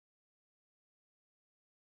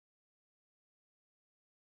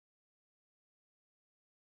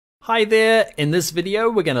Hi there, in this video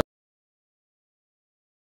we're going to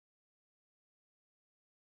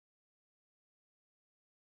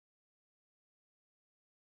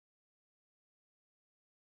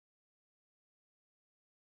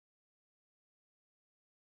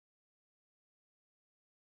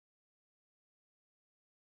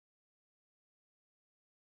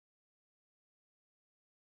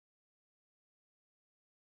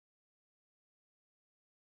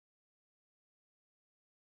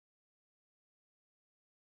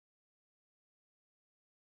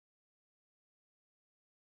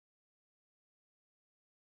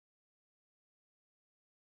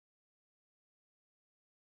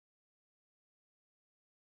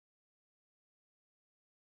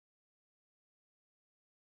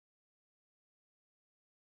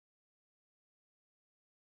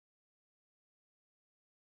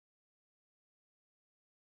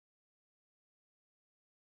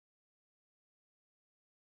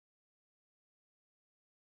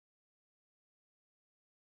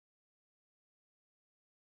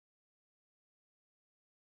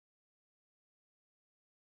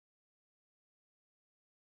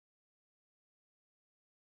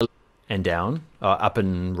and down, up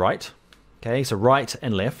and right. Okay, so right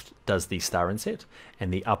and left does the star inset,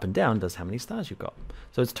 and the up and down does how many stars you've got.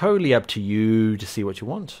 So it's totally up to you to see what you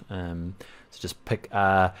want. So just pick,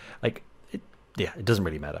 yeah, it doesn't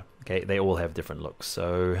really matter. Okay, they all have different looks.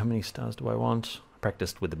 So how many stars do I want? I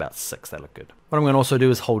practiced with about 6, that looked good. What I'm going to also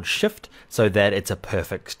do is hold shift so that it's a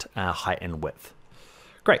perfect height and width.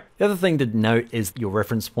 Great. The other thing to note is your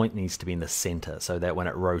reference point needs to be in the center so that when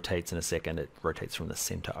it rotates in a second, it rotates from the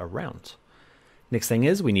center around. Next thing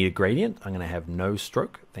is we need a gradient. I'm going to have no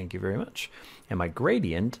stroke. Thank you very much. And my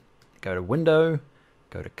gradient, go to Window,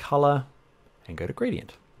 go to Color, and go to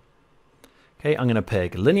Gradient. Okay, I'm going to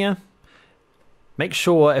pick Linear. Make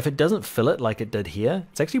sure if it doesn't fill it like it did here,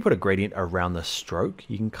 it's actually put a gradient around the stroke.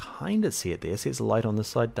 You can kind of see it there. See, it's light on this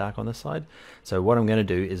side, dark on this side. So what I'm going to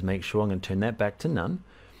do is make sure I'm going to turn that back to none.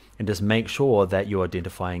 And just make sure that you're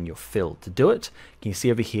identifying your fill. To do it, can you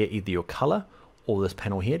see over here either your color or this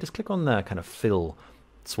panel here? Just click on the kind of fill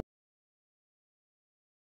swap.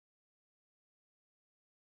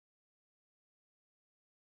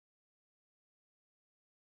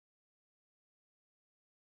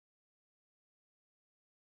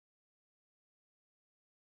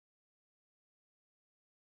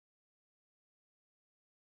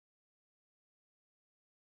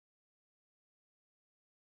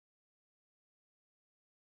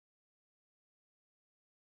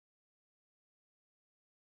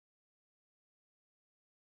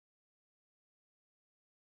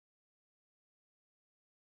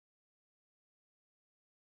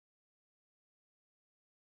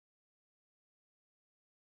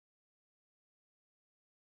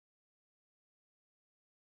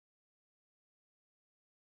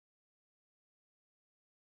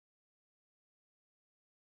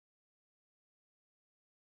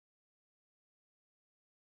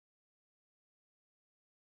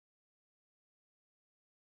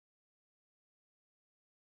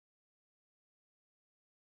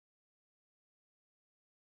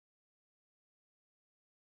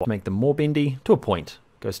 Make them more bendy to a point.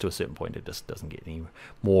 Goes to a certain point, it just doesn't get any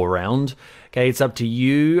more round. Okay, it's up to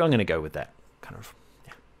you. I'm going to go with that. Kind of,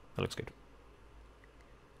 yeah, that looks good.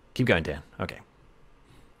 Keep going down. Okay.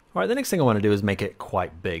 All right, the next thing I want to do is make it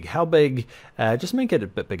quite big. How big? Just make it a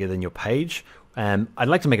bit bigger than your page. I'd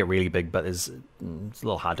like to make it really big, but it's a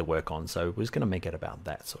little hard to work on, so we're just going to make it about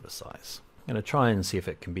that sort of size. I'm going to try and see if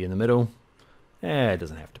it can be in the middle. It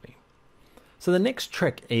doesn't have to be. So the next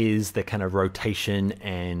trick is the kind of rotation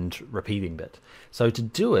and repeating bit. So to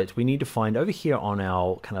do it, we need to find over here on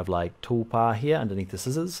our kind of like toolbar here underneath the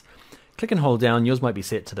scissors, click and hold down. Yours might be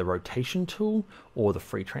set to the rotation tool or the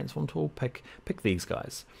free transform tool. Pick these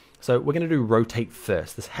guys. So we're going to do rotate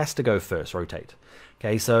first. This has to go first, rotate.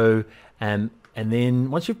 Okay, so, and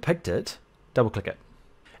then once you've picked it, double click it.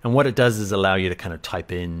 And what it does is allow you to kind of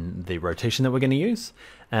type in the rotation that we're going to use.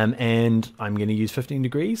 And I'm going to use 15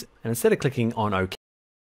 degrees. And instead of clicking on OK,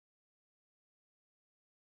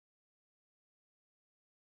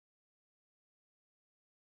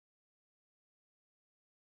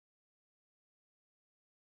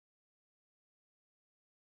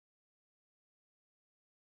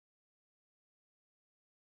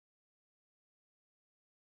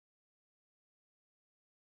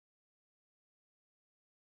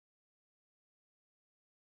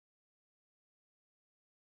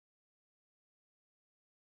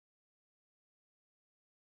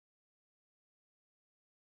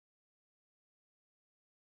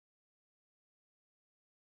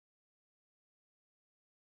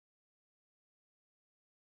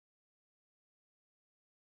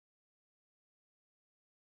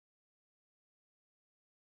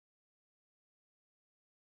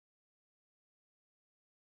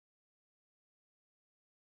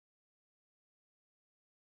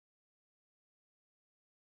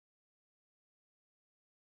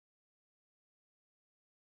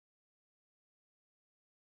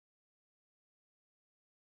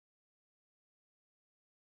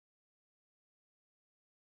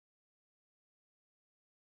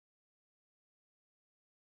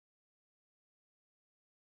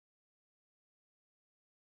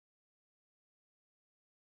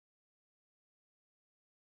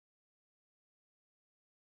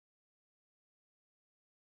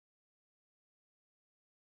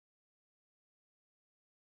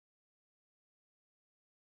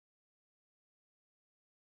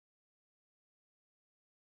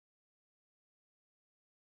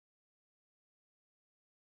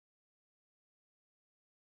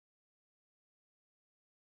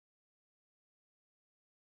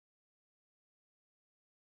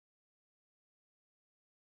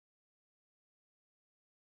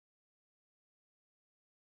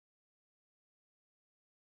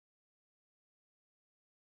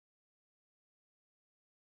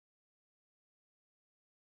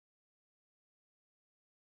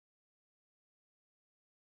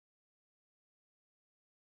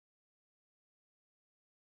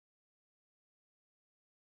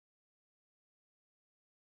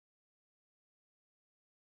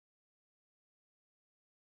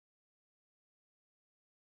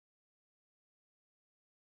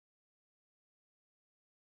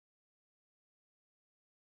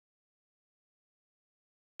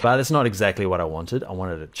 But that's not exactly what I wanted. I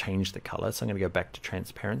wanted to change the color. So I'm going to go back to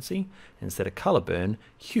transparency. Instead of color burn,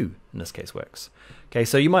 hue in this case works. Okay,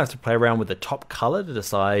 so you might have to play around with the top color to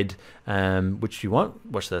decide which you want.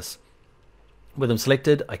 Watch this. With them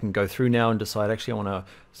selected, I can go through now and decide, actually, I want to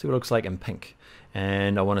see what it looks like in pink.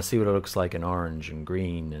 And I want to see what it looks like in orange and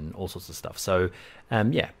green and all sorts of stuff. So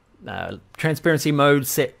yeah, transparency mode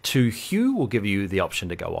set to hue will give you the option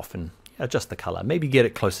to go off and adjust the color. Maybe get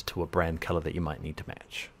it closer to a brand color that you might need to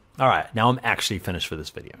match. All right, now I'm actually finished for this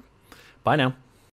video. Bye now.